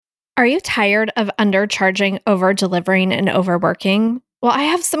Are you tired of undercharging, over-delivering, and overworking? Well, I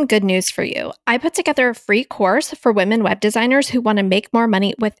have some good news for you. I put together a free course for women web designers who want to make more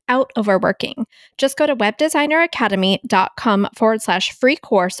money without overworking. Just go to webdesigneracademy.com/free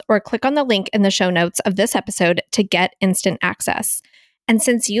course or click on the link in the show notes of this episode to get instant access. And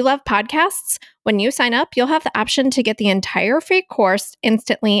since you love podcasts, when you sign up, you'll have the option to get the entire free course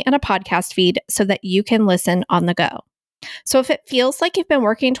instantly in a podcast feed so that you can listen on the go. So if it feels like you've been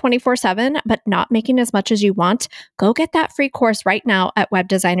working 24/7 but not making as much as you want, go get that free course right now at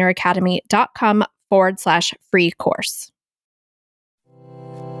webdesigneracademy.com/free course.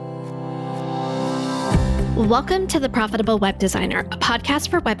 Welcome to The Profitable Web Designer, a podcast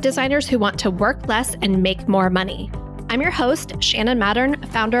for web designers who want to work less and make more money. I'm your host, Shannon Mattern,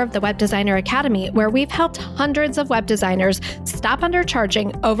 founder of the Web Designer Academy, where we've helped hundreds of web designers stop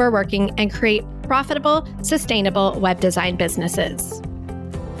undercharging, overworking, and create profitable, sustainable web design businesses.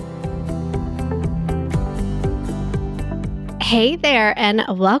 Hey there, and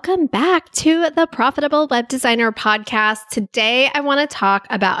welcome back to the Profitable Web Designer podcast. Today, I want to talk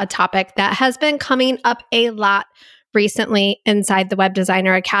about a topic that has been coming up a lot recently inside the Web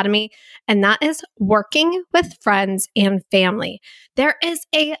Designer Academy, and that is working with friends and family. There is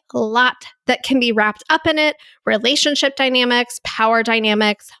a lot that can be wrapped up in it: relationship dynamics, power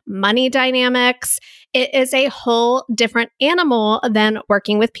dynamics, money dynamics. It is a whole different animal than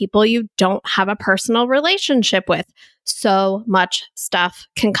working with people you don't have a personal relationship with. So much stuff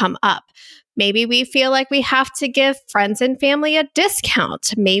can come up. Maybe we feel like we have to give friends and family a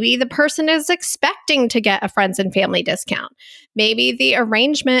discount. Maybe the person is expecting to get a friends and family discount. Maybe the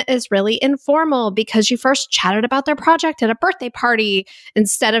arrangement is really informal because you first chatted about their project at a birthday party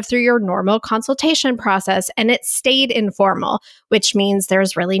instead of through your normal consultation process, and it stayed informal, which means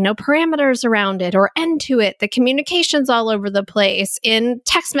there's really no parameters around it or end to it. The communication's all over the place in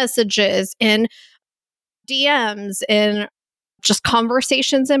text messages, in DMs, in just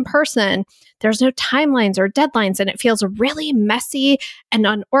conversations in person. There's no timelines or deadlines, and it feels really messy and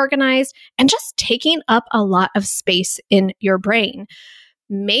unorganized and just taking up a lot of space in your brain.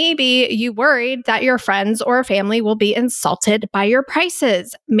 Maybe you worried that your friends or family will be insulted by your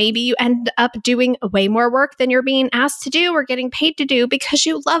prices. Maybe you end up doing way more work than you're being asked to do or getting paid to do because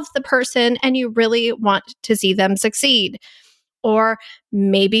you love the person and you really want to see them succeed. Or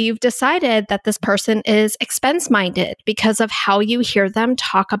maybe you've decided that this person is expense-minded because of how you hear them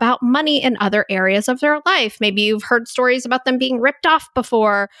talk about money in other areas of their life. Maybe you've heard stories about them being ripped off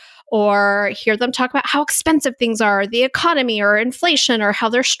before, or hear them talk about how expensive things are, the economy or inflation, or how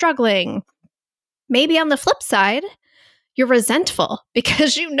they're struggling. Maybe on the flip side, you're resentful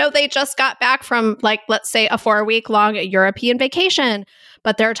because you know they just got back from, let's say, a 4-week-long European vacation,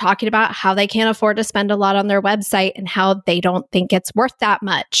 but they're talking about how they can't afford to spend a lot on their website and how they don't think it's worth that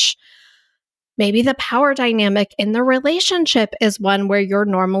much. Maybe the power dynamic in the relationship is one where you're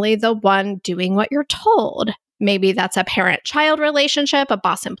normally the one doing what you're told. Maybe that's a parent-child relationship, a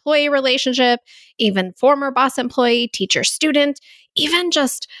boss-employee relationship, even former boss-employee, teacher-student, even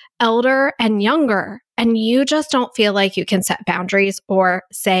just elder and younger. And you just don't feel like you can set boundaries or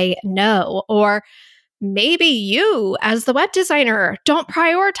say no. Or maybe you, as the web designer, don't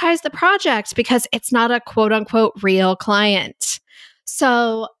prioritize the project because it's not a quote-unquote real client.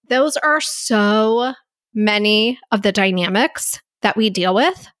 So those are so many of the dynamics that we deal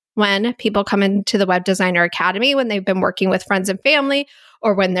with when people come into the Web Designer Academy, when they've been working with friends and family,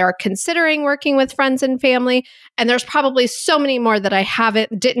 or when they're considering working with friends and family. And there's probably so many more that I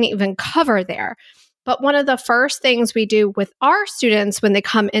didn't even cover there. But one of the first things we do with our students when they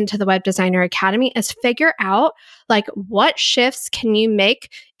come into the Web Designer Academy is figure out what shifts can you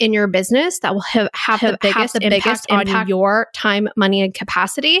make in your business that will have the biggest impact on your time, money, and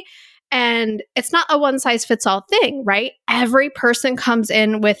capacity. And it's not a one-size-fits-all thing, right? Every person comes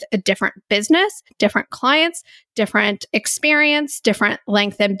in with a different business, different clients, different experience, different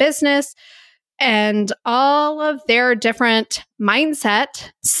length in business, and all of their different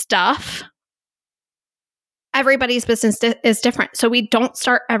mindset stuff. Everybody's business is different. So we don't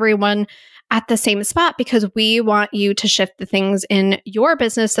start everyone at the same spot because we want you to shift the things in your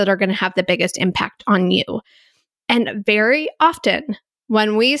business that are going to have the biggest impact on you. And very often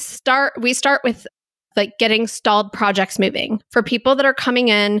when we start with getting stalled projects moving. For people that are coming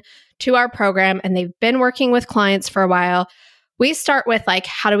in to our program and they've been working with clients for a while, we start with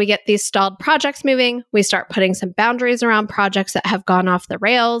how do we get these stalled projects moving? We start putting some boundaries around projects that have gone off the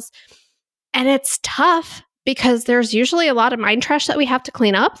rails. And it's tough because there's usually a lot of mind trash that we have to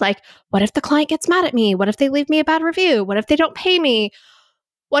clean up. What if the client gets mad at me? What if they leave me a bad review? What if they don't pay me?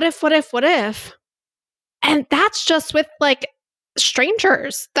 What if? And that's just with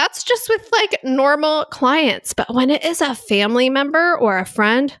strangers. That's just with like normal clients. But when it is a family member or a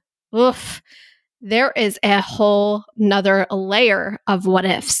friend, oof, there is a whole nother layer of what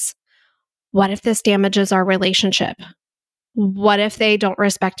ifs. What if this damages our relationship? What if they don't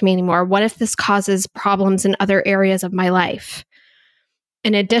respect me anymore? What if this causes problems in other areas of my life?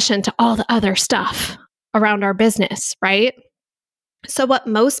 In addition to all the other stuff around our business, right? So what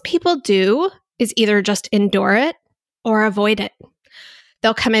most people do is either just endure it or avoid it.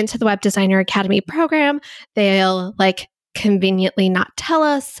 They'll come into the Web Designer Academy program. They'll like conveniently not tell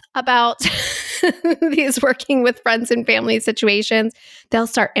us about these working with friends and family situations. They'll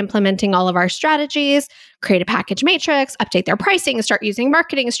start implementing all of our strategies, create a package matrix, update their pricing, start using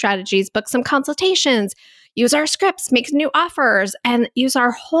marketing strategies, book some consultations, use our scripts, make new offers, and use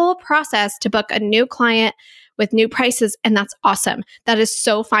our whole process to book a new client with new prices. And that's awesome. That is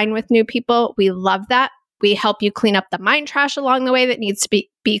so fine with new people. We love that. We help you clean up the mind trash along the way that needs to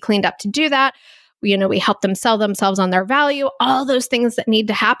be cleaned up to do that. We help them sell themselves on their value, all those things that need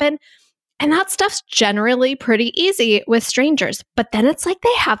to happen. And that stuff's generally pretty easy with strangers. But then it's like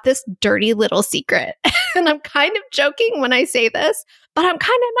they have this dirty little secret. And I'm kind of joking when I say this, but I'm kind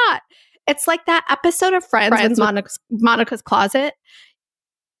of not. It's like that episode of Friends with Monica's Closet.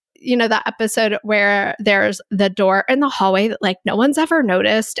 You know, that episode where there's the door in the hallway that like no one's ever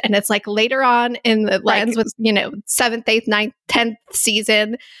noticed. And it's like later on in the lens with, 7th, 8th, 9th, 10th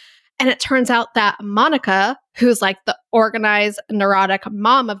season. And it turns out that Monica, who's like the organized, neurotic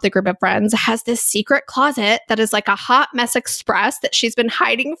mom of the group of friends, has this secret closet that is like a hot mess express that she's been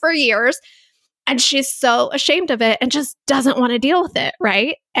hiding for years. And she's so ashamed of it and just doesn't want to deal with it,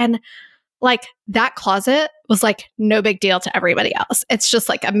 right? And like that closet was like no big deal to everybody else. It's just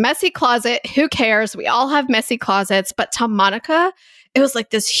like a messy closet. Who cares? We all have messy closets. But to Monica, it was like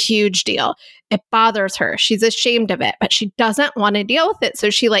this huge deal. It bothers her. She's ashamed of it, but she doesn't want to deal with it.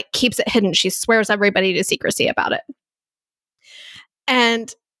 So she like keeps it hidden. She swears everybody to secrecy about it.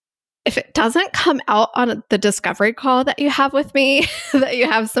 And if it doesn't come out on the discovery call that you have with me, that you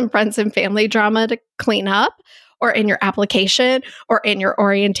have some friends and family drama to clean up, or in your application, or in your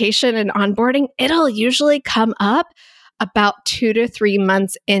orientation and onboarding, it'll usually come up about 2 to 3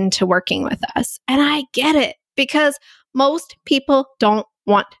 months into working with us. And I get it because most people don't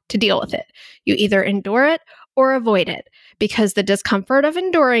want to deal with it. You either endure it or avoid it because the discomfort of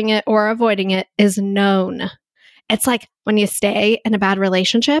enduring it or avoiding it is known. It's like when you stay in a bad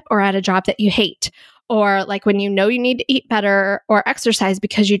relationship or at a job that you hate, or like when you know you need to eat better or exercise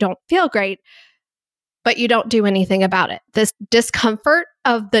because you don't feel great, but you don't do anything about it. This discomfort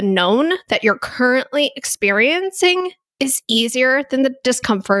of the known that you're currently experiencing is easier than the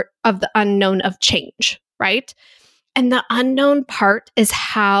discomfort of the unknown of change, right? And the unknown part is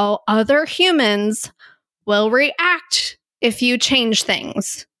how other humans will react if you change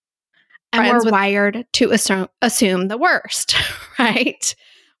things. And we're wired to assume the worst, right?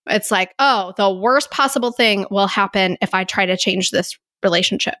 It's like, oh, the worst possible thing will happen if I try to change this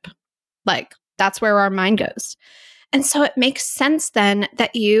relationship. Like, that's where our mind goes. And so it makes sense then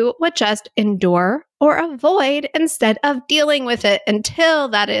that you would just endure or avoid instead of dealing with it until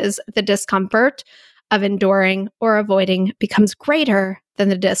that is the discomfort of enduring or avoiding becomes greater than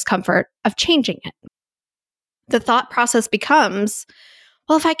the discomfort of changing it. The thought process becomes,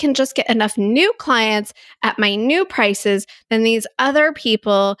 well, if I can just get enough new clients at my new prices, then these other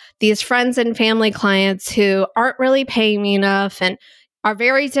people, these friends and family clients who aren't really paying me enough and are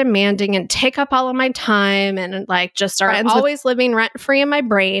very demanding and take up all of my time and like just are always living rent free in my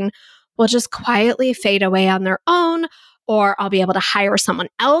brain, will just quietly fade away on their own, or I'll be able to hire someone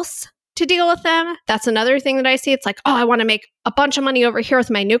else to deal with them. That's another thing that I see. It's like, oh, I want to make a bunch of money over here with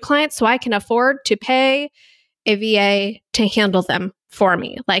my new clients so I can afford to pay a VA to handle them for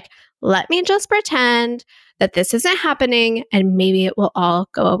me. Like, let me just pretend that this isn't happening and maybe it will all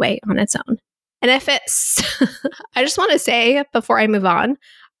go away on its own. And if it's, I just want to say before I move on,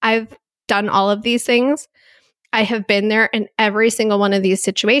 I've done all of these things. I have been there in every single one of these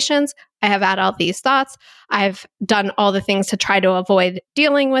situations. I have had all these thoughts. I've done all the things to try to avoid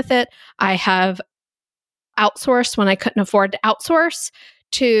dealing with it. I have outsourced when I couldn't afford to outsource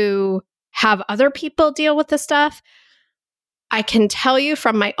to have other people deal with the stuff. I can tell you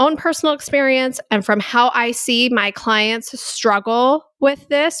from my own personal experience and from how I see my clients struggle with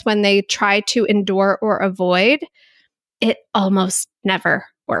this when they try to endure or avoid, it almost never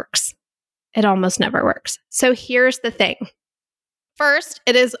works. It almost never works. So here's the thing. First,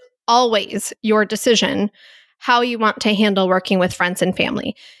 it is always your decision how you want to handle working with friends and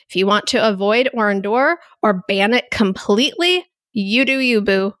family. If you want to avoid or endure or ban it completely, you do you,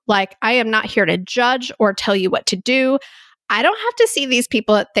 boo. Like, I am not here to judge or tell you what to do. I don't have to see these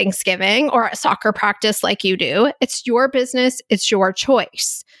people at Thanksgiving or at soccer practice like you do. It's your business. It's your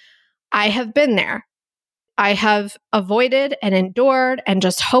choice. I have been there. I have avoided and endured and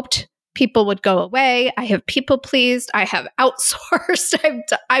just hoped people would go away. I have people pleased. I have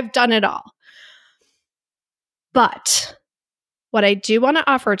outsourced. I've done it all. But what I do want to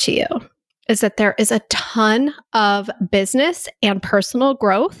offer to you is that there is a ton of business and personal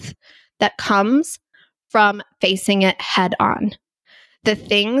growth that comes from facing it head on. The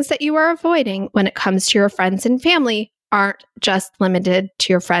things that you are avoiding when it comes to your friends and family aren't just limited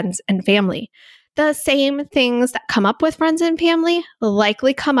to your friends and family. The same things that come up with friends and family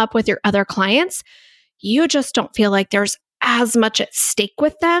likely come up with your other clients. You just don't feel like there's as much at stake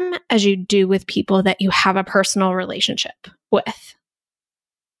with them as you do with people that you have a personal relationship with.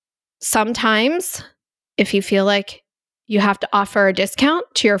 Sometimes, if you feel like you have to offer a discount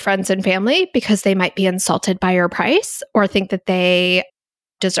to your friends and family because they might be insulted by your price or think that they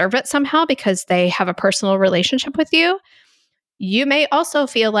deserve it somehow because they have a personal relationship with you, you may also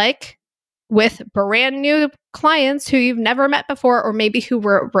feel like with brand new clients who you've never met before, or maybe who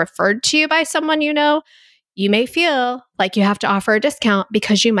were referred to you by someone you know, you may feel like you have to offer a discount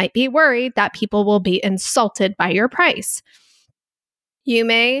because you might be worried that people will be insulted by your price. You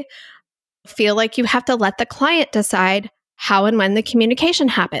may feel like you have to let the client decide how and when the communication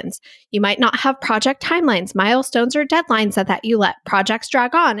happens. You might not have project timelines, milestones, or deadlines that you let projects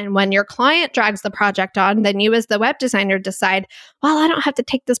drag on. And when your client drags the project on, then you as the web designer decide, well, I don't have to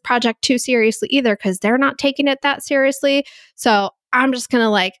take this project too seriously either because they're not taking it that seriously. So I'm just going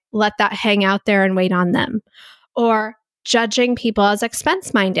to let that hang out there and wait on them. Or judging people as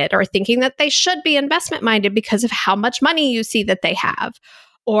expense minded or thinking that they should be investment minded because of how much money you see that they have.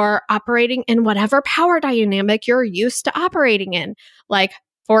 Or operating in whatever power dynamic you're used to operating in. Like,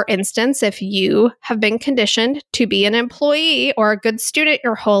 for instance, if you have been conditioned to be an employee or a good student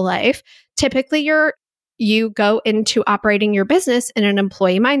your whole life, typically you go into operating your business in an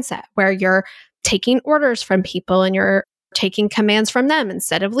employee mindset where you're taking orders from people and you're taking commands from them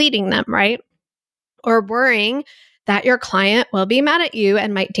instead of leading them, right? Or worrying that your client will be mad at you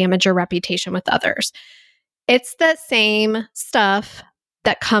and might damage your reputation with others. It's the same stuff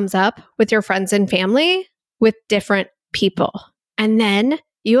that comes up with your friends and family with different people. And then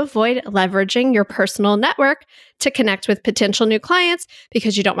you avoid leveraging your personal network to connect with potential new clients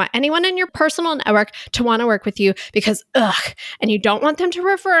because you don't want anyone in your personal network to want to work with you because, and you don't want them to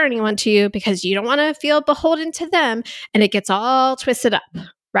refer anyone to you because you don't want to feel beholden to them. And it gets all twisted up,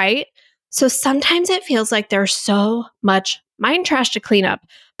 right? So sometimes it feels like there's so much mind trash to clean up.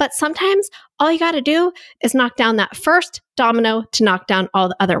 But sometimes all you got to do is knock down that first domino to knock down all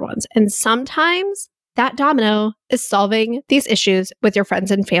the other ones. And sometimes that domino is solving these issues with your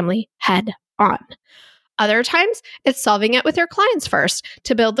friends and family head on. Other times, it's solving it with your clients first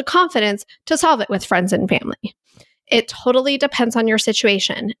to build the confidence to solve it with friends and family. It totally depends on your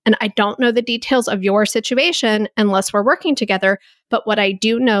situation. And I don't know the details of your situation unless we're working together. But what I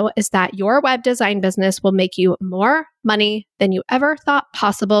do know is that your web design business will make you more money than you ever thought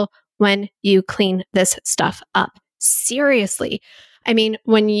possible when you clean this stuff up. Seriously. I mean,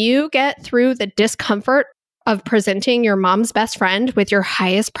 when you get through the discomfort of presenting your mom's best friend with your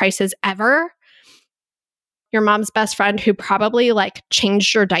highest prices ever, your mom's best friend who probably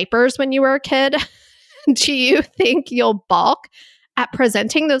changed your diapers when you were a kid, do you think you'll balk at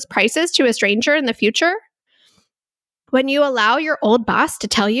presenting those prices to a stranger in the future? When you allow your old boss to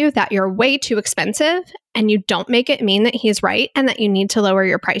tell you that you're way too expensive and you don't make it mean that he's right and that you need to lower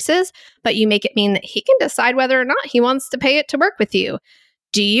your prices, but you make it mean that he can decide whether or not he wants to pay it to work with you,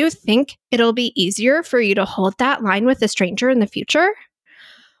 do you think it'll be easier for you to hold that line with a stranger in the future?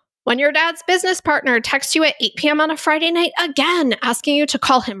 When your dad's business partner texts you at 8 p.m. on a Friday night again, asking you to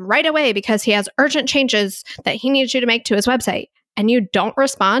call him right away because he has urgent changes that he needs you to make to his website, and you don't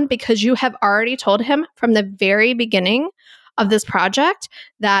respond because you have already told him from the very beginning of this project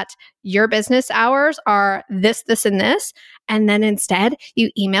that your business hours are this, this, and this, and then instead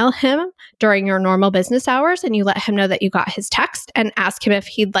you email him during your normal business hours and you let him know that you got his text and ask him if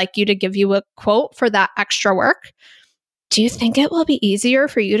he'd like you to give you a quote for that extra work, do you think it will be easier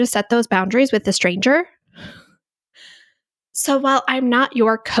for you to set those boundaries with the stranger? So while I'm not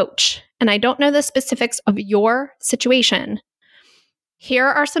your coach and I don't know the specifics of your situation, here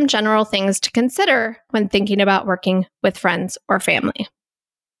are some general things to consider when thinking about working with friends or family.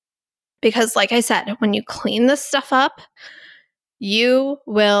 Because like I said, when you clean this stuff up, you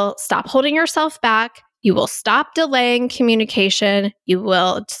will stop holding yourself back. You will stop delaying communication. You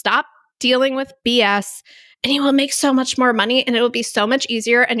will stop dealing with BS. and you will make so much more money and it will be so much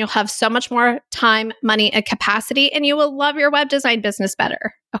easier and you'll have so much more time, money, and capacity, and you will love your web design business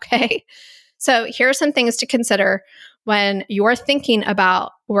better. Okay. So here are some things to consider when you're thinking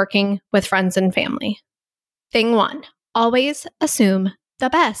about working with friends and family. Thing 1, always assume the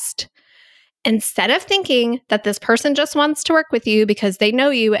best. Instead of thinking that this person just wants to work with you because they know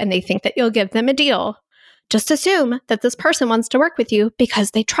you and they think that you'll give them a deal, just assume that this person wants to work with you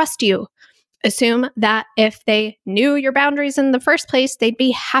because they trust you. Assume that if they knew your boundaries in the first place, they'd be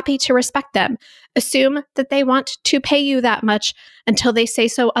happy to respect them. Assume that they want to pay you that much until they say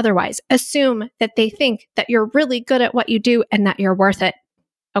so otherwise. Assume that they think that you're really good at what you do and that you're worth it.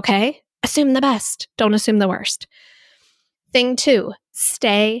 Okay? Assume the best. Don't assume the worst. Thing 2,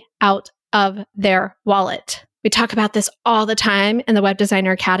 stay out of their wallet. We talk about this all the time in the Web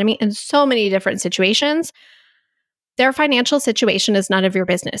Designer Academy in so many different situations. Their financial situation is none of your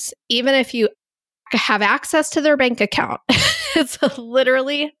business. Even if you have access to their bank account, it's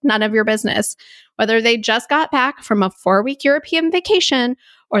literally none of your business. Whether they just got back from a 4-week European vacation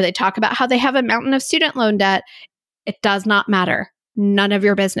or they talk about how they have a mountain of student loan debt, it does not matter. None of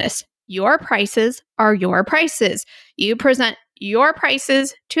your business. Your prices are your prices. You present your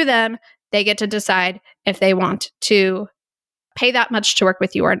prices to them. They get to decide if they want to pay that much to work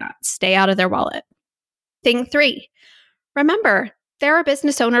with you or not. Stay out of their wallet. Thing 3, remember, they're a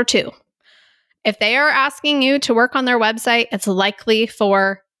business owner too. If they are asking you to work on their website, it's likely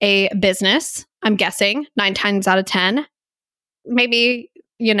for a business, I'm guessing, 9 times out of 10. Maybe,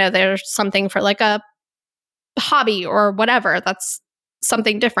 there's something for like a hobby or whatever. That's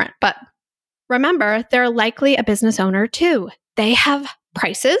something different. But remember, they're likely a business owner too. They have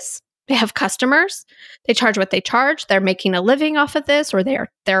prices. They have customers. They charge what they charge. They're making a living off of this, or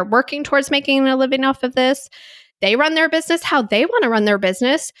they're working towards making a living off of this. They run their business how they want to run their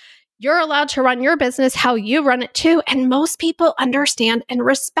business. You're allowed to run your business how you run it too. And most people understand and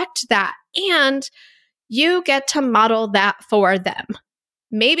respect that. And you get to model that for them.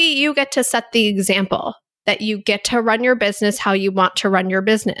 Maybe you get to set the example that you get to run your business how you want to run your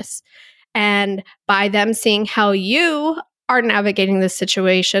business. And by them seeing how you are navigating this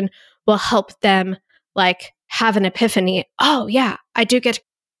situation will help them have an epiphany. Oh yeah, I do get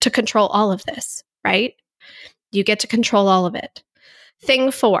to control all of this, right? You get to control all of it.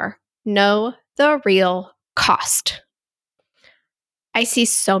 Thing 4, know the real cost. I see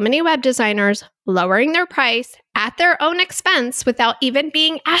so many web designers lowering their price at their own expense without even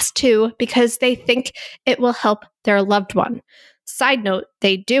being asked to because they think it will help their loved one. Side note,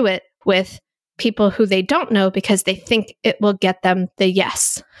 they do it with people who they don't know because they think it will get them the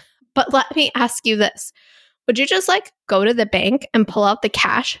yes. But let me ask you this. Would you just go to the bank and pull out the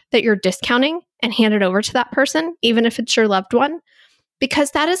cash that you're discounting and hand it over to that person, even if it's your loved one?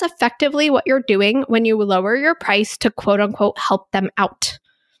 Because that is effectively what you're doing when you lower your price to quote unquote help them out.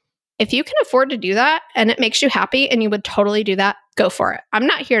 If you can afford to do that and it makes you happy and you would totally do that, go for it. I'm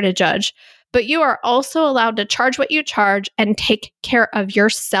not here to judge, but you are also allowed to charge what you charge and take care of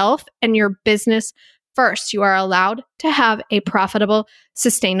yourself and your business first. You are allowed to have a profitable,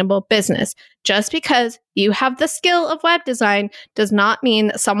 sustainable business. Just because you have the skill of web design does not mean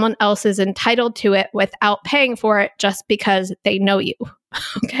that someone else is entitled to it without paying for it just because they know you.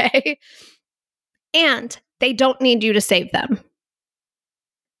 Okay? And they don't need you to save them.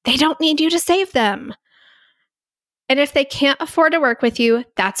 They don't need you to save them. And if they can't afford to work with you,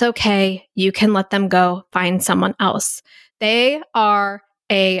 that's okay. You can let them go, find someone else. They are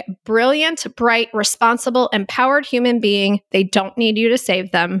a brilliant, bright, responsible, empowered human being. They don't need you to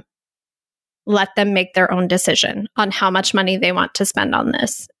save them. Let them make their own decision on how much money they want to spend on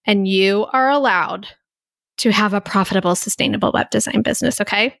this. And you are allowed to have a profitable, sustainable web design business,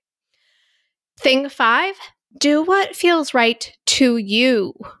 okay? Thing 5, do what feels right to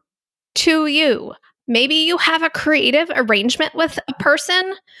you. To you. Maybe you have a creative arrangement with a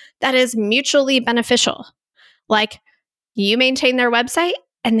person that is mutually beneficial. You maintain their website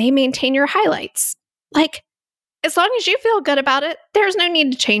and they maintain your highlights. As long as you feel good about it, there's no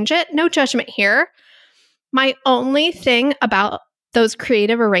need to change it. No judgment here. My only thing about those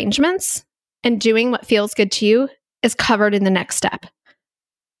creative arrangements and doing what feels good to you is covered in the next step.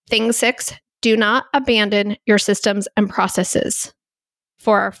 Thing 6, do not abandon your systems and processes.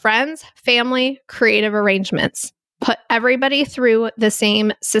 For our friends, family, creative arrangements, put everybody through the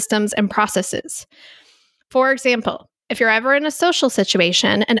same systems and processes. For example, if you're ever in a social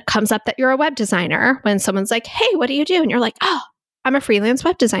situation and it comes up that you're a web designer, when someone's like, hey, what do you do? And you're like, oh, I'm a freelance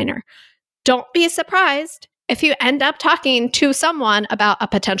web designer. Don't be surprised if you end up talking to someone about a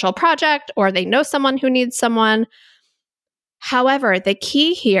potential project or they know someone who needs someone. However, the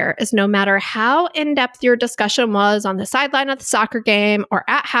key here is no matter how in-depth your discussion was on the sideline of the soccer game or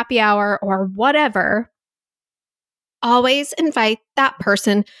at happy hour or whatever, always invite that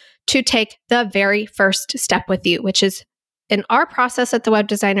person to take the very first step with you, which is in our process at the Web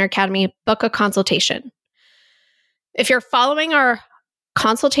Designer Academy, book a consultation. If you're following our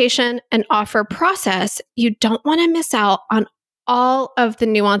consultation and offer process, you don't want to miss out on all of the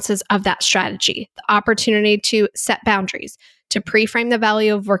nuances of that strategy, the opportunity to set boundaries, to pre-frame the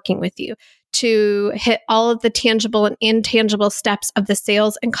value of working with you, to hit all of the tangible and intangible steps of the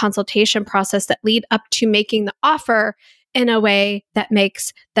sales and consultation process that lead up to making the offer in a way that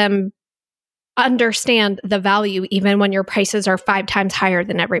makes them understand the value even when your prices are 5 times higher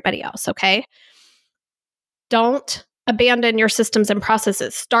than everybody else, okay? Don't abandon your systems and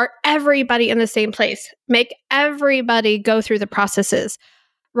processes. Start everybody in the same place. Make everybody go through the processes,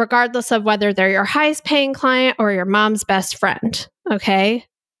 regardless of whether they're your highest paying client or your mom's best friend, okay?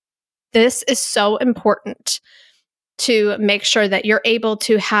 This is so important to make sure that you're able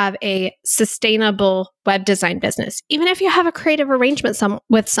to have a sustainable web design business, even if you have a creative arrangement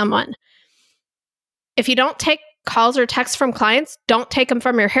with someone. If you don't take calls or texts from clients, don't take them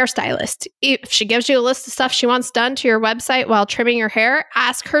from your hairstylist. If she gives you a list of stuff she wants done to your website while trimming your hair,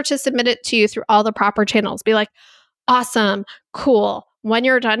 ask her to submit it to you through all the proper channels. Be like, awesome, cool. When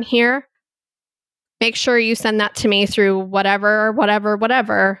you're done here, make sure you send that to me through whatever,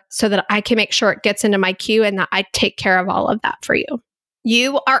 so that I can make sure it gets into my queue and that I take care of all of that for you.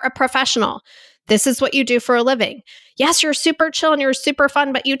 You are a professional. This is what you do for a living. Yes, you're super chill and you're super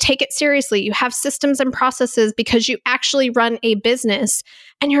fun, but you take it seriously. You have systems and processes because you actually run a business,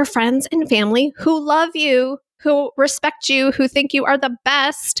 and your friends and family who love you, who respect you, who think you are the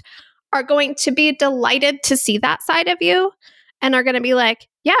best, are going to be delighted to see that side of you and are going to be like,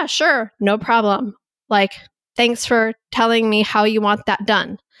 yeah, sure, no problem. Like, thanks for telling me how you want that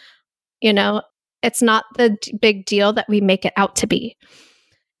done. You know, it's not the big deal that we make it out to be.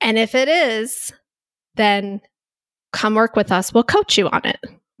 And if it is, then come work with us. We'll coach you on it.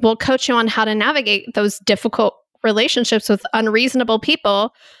 We'll coach you on how to navigate those difficult relationships with unreasonable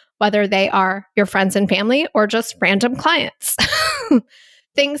people, whether they are your friends and family or just random clients.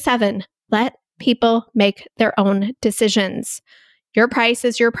 Thing 7, let people make their own decisions. Your price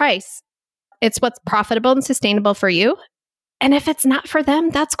is your price. It's what's profitable and sustainable for you. And if it's not for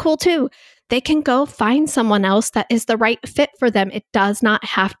them, that's cool too. They can go find someone else that is the right fit for them. It does not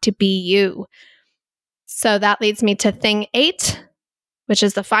have to be you. So that leads me to thing 8, which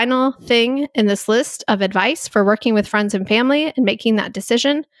is the final thing in this list of advice for working with friends and family and making that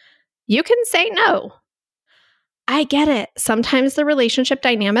decision. You can say no. I get it. Sometimes the relationship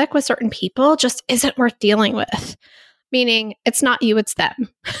dynamic with certain people just isn't worth dealing with. Meaning it's not you, it's them.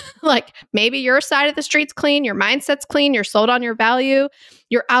 Like maybe your side of the street's clean, your mindset's clean, you're sold on your value,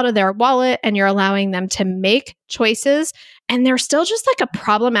 you're out of their wallet and you're allowing them to make choices. And they're still just like a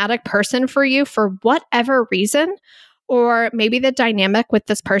problematic person for you for whatever reason. Or maybe the dynamic with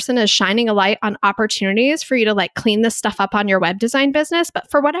this person is shining a light on opportunities for you to like clean this stuff up on your web design business.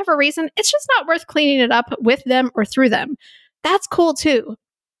 But for whatever reason, it's just not worth cleaning it up with them or through them. That's cool too.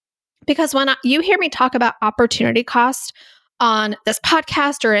 Because when you hear me talk about opportunity cost on this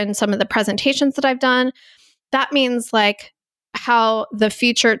podcast or in some of the presentations that I've done, that means like how the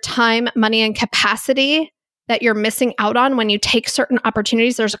future time, money, and capacity that you're missing out on when you take certain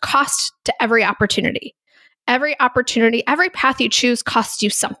opportunities, there's a cost to every opportunity. Every opportunity, every path you choose costs you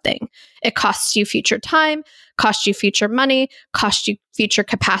something. It costs you future time, costs you future money, costs you future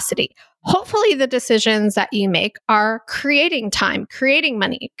capacity. Hopefully the decisions that you make are creating time, creating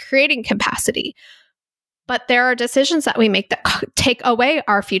money, creating capacity. But there are decisions that we make that take away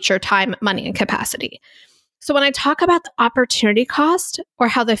our future time, money, and capacity. So when I talk about the opportunity cost or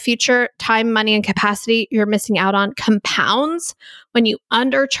how the future time, money, and capacity you're missing out on compounds when you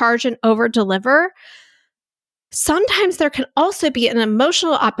undercharge and overdeliver, sometimes there can also be an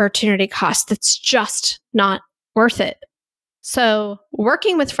emotional opportunity cost that's just not worth it. So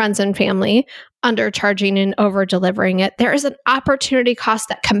working with friends and family, undercharging and over-delivering it, there is an opportunity cost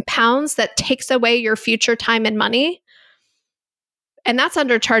that compounds, that takes away your future time and money. And that's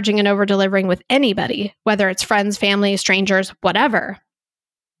undercharging and over-delivering with anybody, whether it's friends, family, strangers, whatever.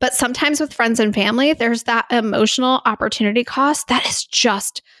 But sometimes with friends and family, there's that emotional opportunity cost that is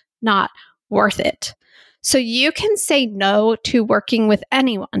just not worth it. So you can say no to working with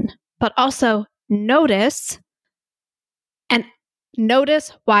anyone, but also notice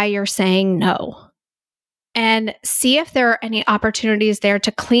why you're saying no. And see if there are any opportunities there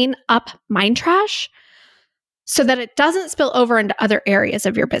to clean up mind trash so that it doesn't spill over into other areas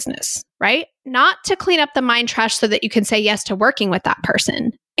of your business, right? Not to clean up the mind trash so that you can say yes to working with that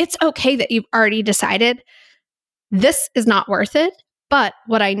person. It's okay that you've already decided this is not worth it. But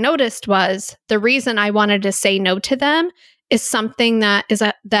what I noticed was the reason I wanted to say no to them is something that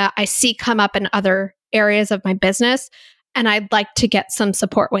I see come up in other areas of my business. And I'd like to get some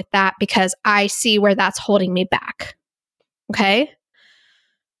support with that because I see where that's holding me back. Okay.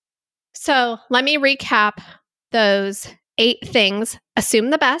 So let me recap those 8 things.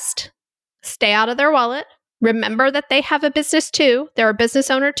 Assume the best, stay out of their wallet, remember that they have a business too, they're a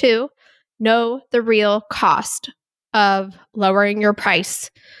business owner too, know the real cost of lowering your price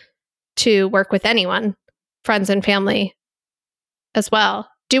to work with anyone, friends and family as well.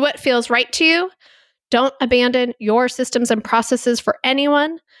 Do what feels right to you. Don't abandon your systems and processes for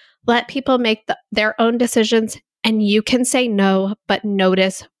anyone. Let people make their own decisions, and you can say no, but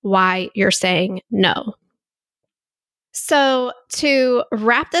notice why you're saying no. So to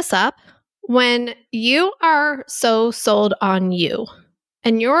wrap this up, when you are so sold on you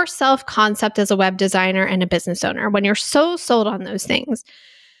and your self-concept as a web designer and a business owner, when you're so sold on those things,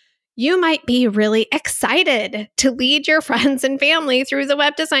 you might be really excited to lead your friends and family through the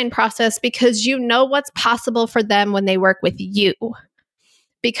web design process because you know what's possible for them when they work with you.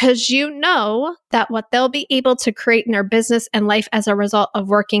 Because you know that what they'll be able to create in their business and life as a result of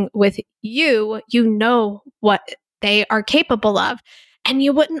working with you, you know what they are capable of. And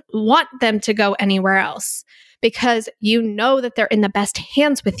you wouldn't want them to go anywhere else because you know that they're in the best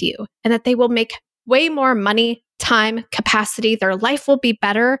hands with you and that they will make way more money, time, capacity. Their life will be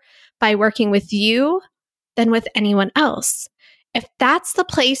better by working with you than with anyone else. If that's the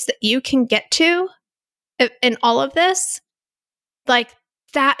place that you can get to in all of this, like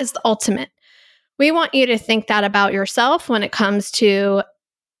that is the ultimate. We want you to think that about yourself when it comes to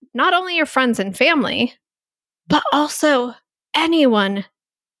not only your friends and family, but also anyone,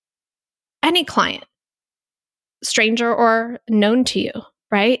 any client, stranger or known to you,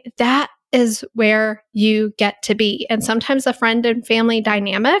 right? That is where you get to be. And sometimes the friend and family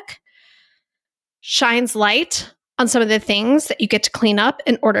dynamic shines light on some of the things that you get to clean up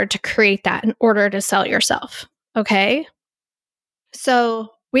in order to create that, in order to sell yourself. Okay. So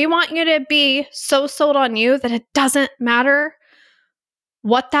we want you to be so sold on you that it doesn't matter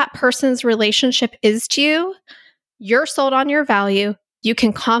what that person's relationship is to you. You're sold on your value. You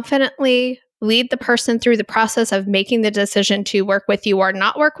can confidently lead the person through the process of making the decision to work with you or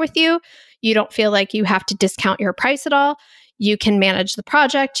not work with you. You don't feel like you have to discount your price at all. You can manage the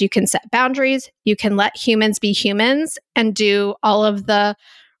project. You can set boundaries. You can let humans be humans and do all of the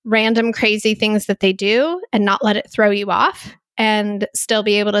random crazy things that they do and not let it throw you off, and still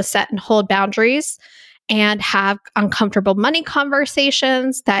be able to set and hold boundaries and have uncomfortable money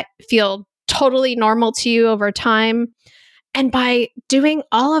conversations that feel totally normal to you over time. And by doing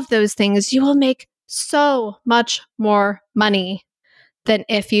all of those things, you will make so much more money than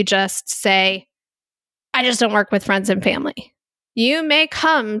if you just say, I just don't work with friends and family. You may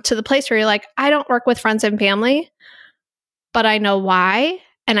come to the place where you're like, I don't work with friends and family, but I know why.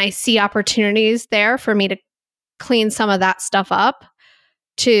 And I see opportunities there for me to clean some of that stuff up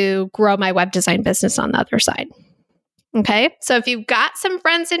to grow my web design business on the other side. Okay. So if you've got some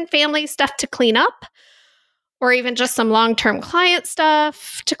friends and family stuff to clean up, or even just some long-term client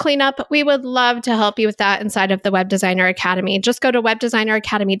stuff to clean up, we would love to help you with that inside of the Web Designer Academy. Just go to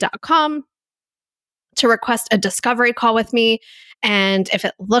webdesigneracademy.com to request a discovery call with me. And if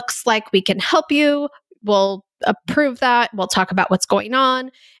it looks like we can help you, we'll approve that. We'll talk about what's going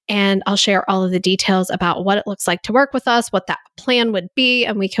on, and I'll share all of the details about what it looks like to work with us, what that plan would be,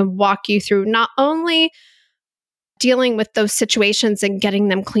 and we can walk you through not only dealing with those situations and getting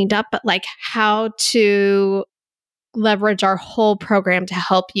them cleaned up, but like how to leverage our whole program to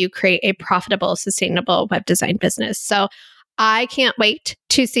help you create a profitable, sustainable web design business. So I can't wait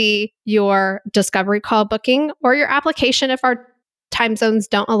to see your discovery call booking or your application if our time zones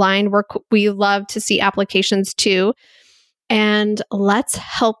don't align. We love to see applications too. And let's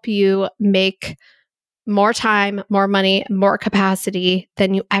help you make more time, more money, more capacity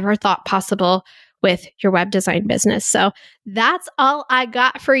than you ever thought possible with your web design business. So that's all I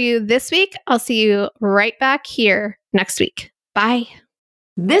got for you this week. I'll see you right back here next week. Bye.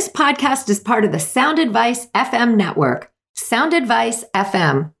 This podcast is part of the Sound Advice FM network. Sound Advice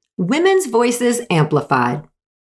FM, women's voices amplified.